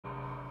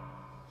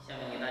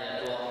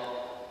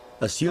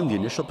Assume the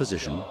initial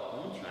position,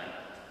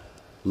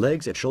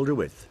 legs at shoulder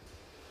width,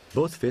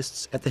 both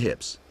fists at the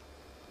hips.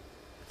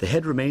 The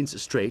head remains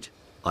straight,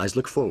 eyes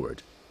look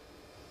forward.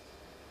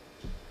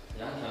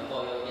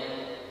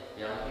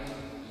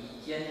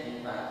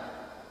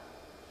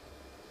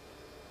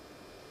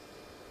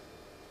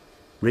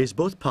 Raise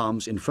both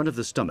palms in front of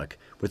the stomach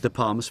with the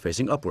palms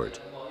facing upward.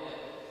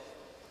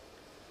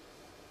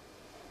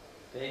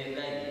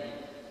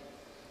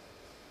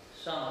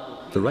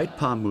 The right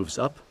palm moves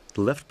up,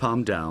 the left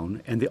palm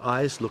down, and the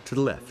eyes look to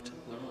the left.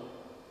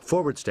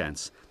 Forward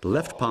stance, the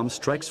left palm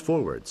strikes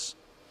forwards.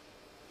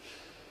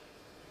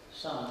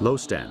 Low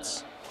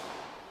stance.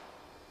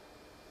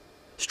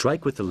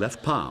 Strike with the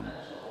left palm.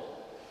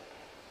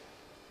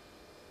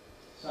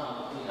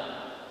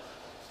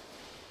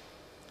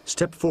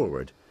 Step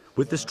forward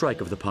with the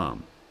strike of the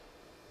palm.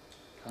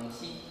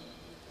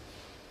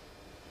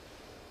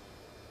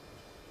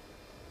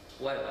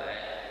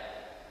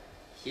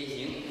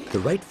 The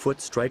right foot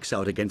strikes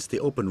out against the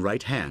open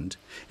right hand,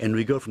 and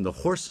we go from the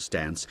horse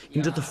stance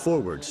into the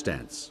forward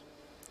stance.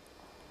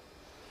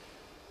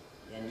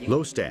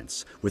 Low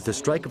stance, with the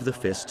strike of the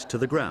fist to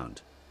the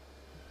ground.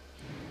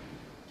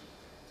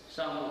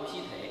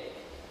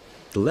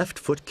 The left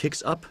foot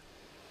kicks up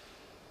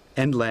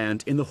and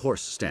land in the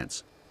horse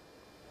stance.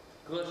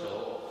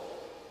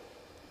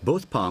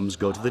 Both palms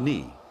go to the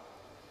knee.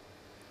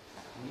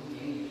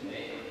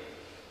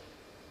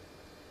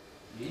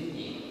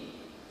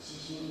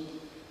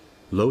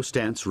 Low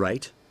stance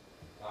right.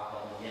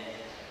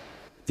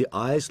 The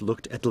eyes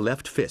looked at the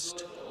left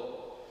fist.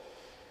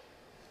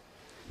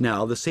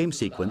 Now the same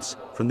sequence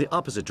from the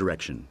opposite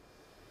direction.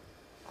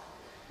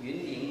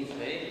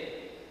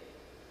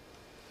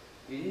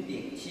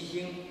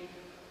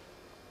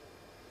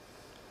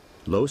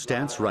 Low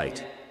stance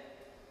right.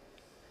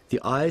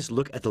 The eyes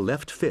look at the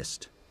left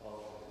fist.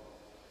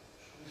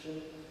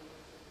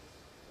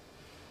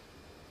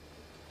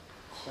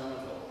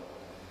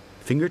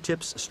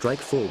 Fingertips strike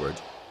forward.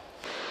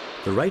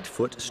 The right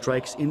foot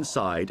strikes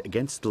inside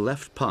against the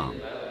left palm.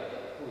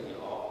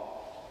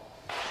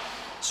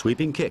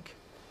 Sweeping kick.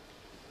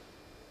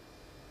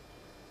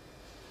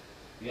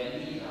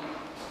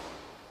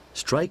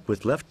 Strike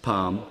with left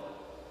palm,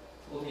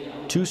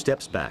 2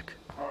 steps back.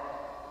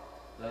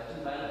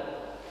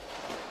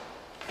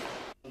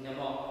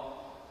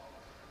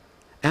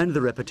 And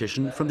the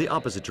repetition from the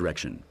opposite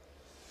direction.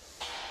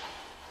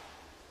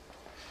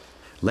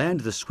 Land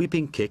the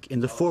sweeping kick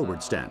in the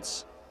forward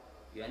stance.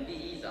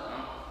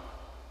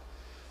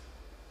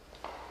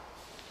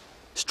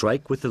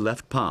 Strike with the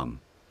left palm.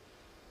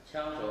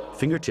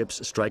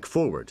 Fingertips strike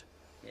forward.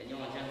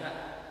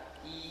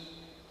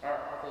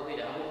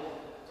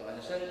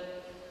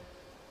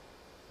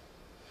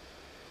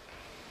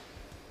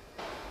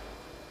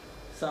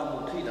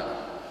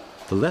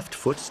 The left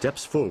foot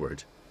steps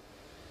forward.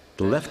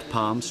 The left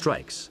palm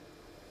strikes.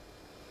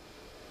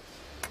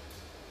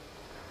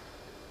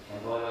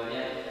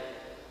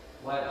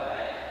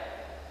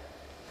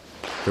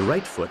 The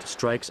right foot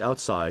strikes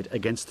outside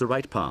against the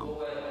right palm.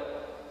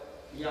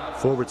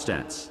 Forward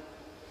stance.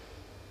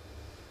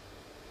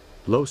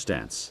 Low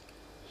stance.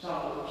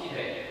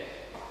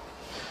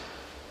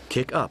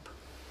 Kick up.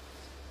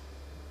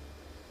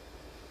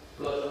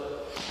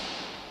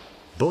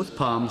 Both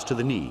palms to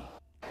the knee.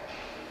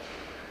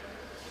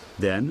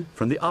 Then,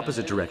 from the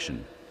opposite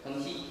direction.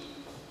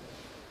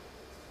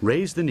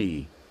 Raise the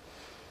knee.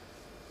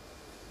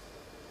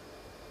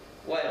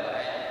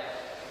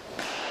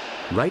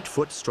 Right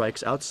foot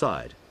strikes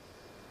outside.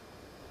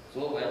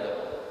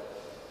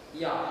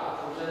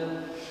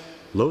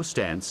 Low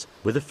stance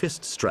with a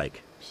fist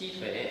strike.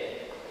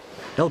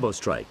 Elbow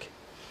strike.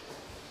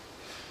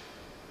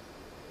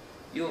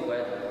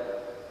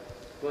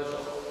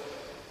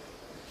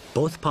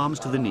 Both palms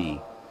to the knee.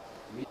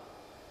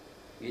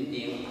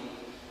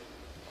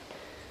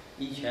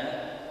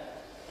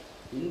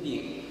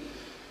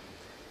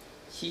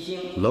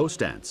 Low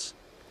stance.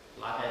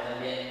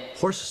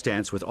 Horse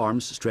stance with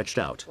arms stretched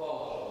out.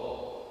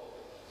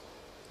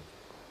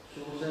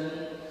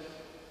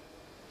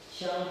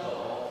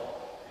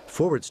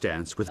 Forward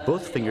stance with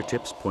both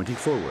fingertips pointing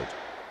forward.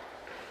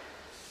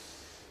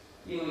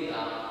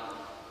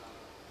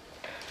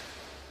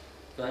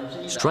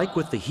 Strike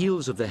with the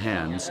heels of the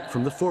hands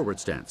from the forward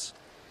stance.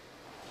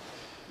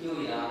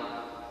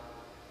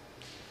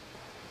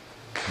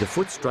 The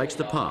foot strikes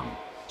the palm.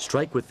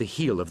 Strike with the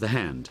heel of the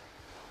hand.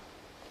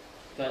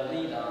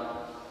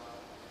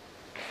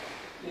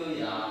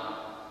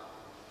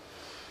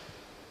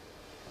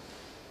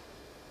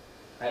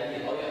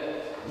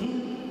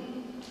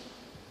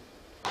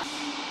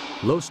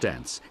 Low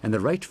stance, and the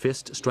right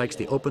fist strikes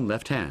the open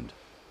left hand.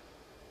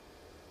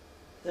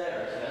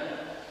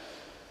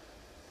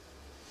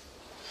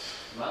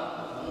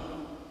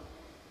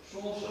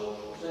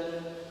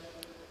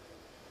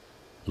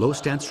 Low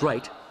stance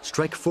right,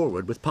 strike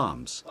forward with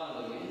palms.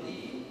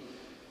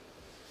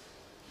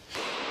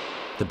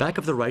 The back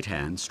of the right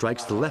hand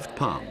strikes the left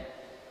palm.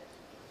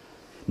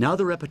 Now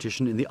the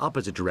repetition in the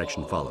opposite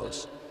direction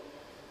follows.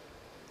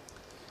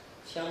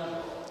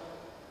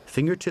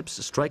 fingertips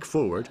strike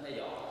forward,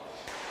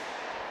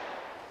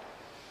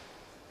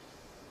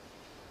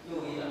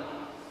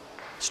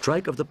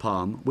 strike of the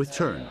palm with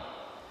turn,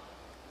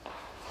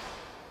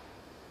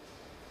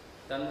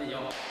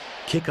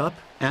 kick up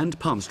and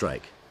palm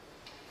strike.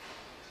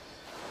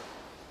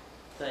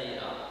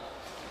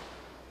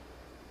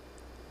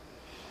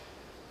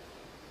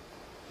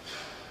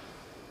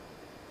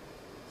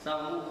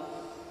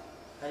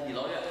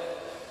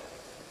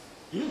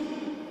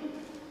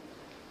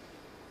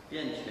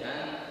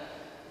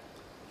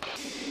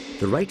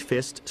 The right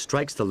fist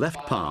strikes the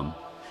left palm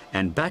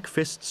and back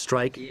fist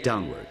strike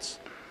downwards.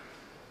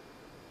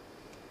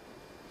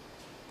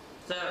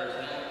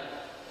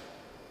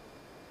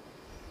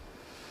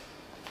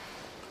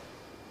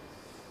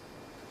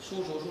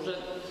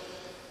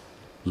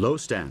 Low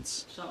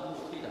stance.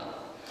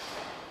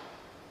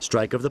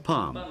 Strike of the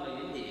palm.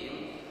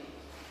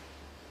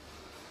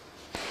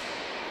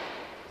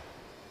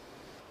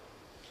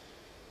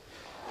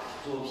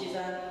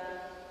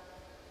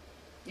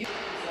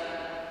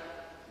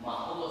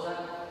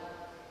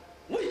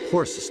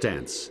 Horse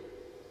stance.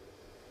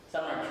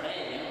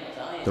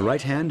 The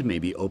right hand may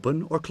be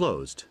open or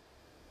closed.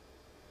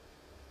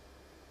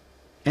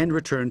 And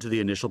return to the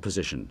initial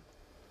position.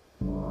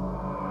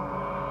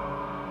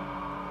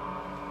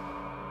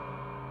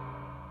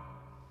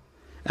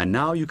 And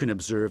now you can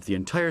observe the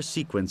entire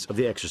sequence of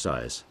the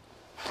exercise.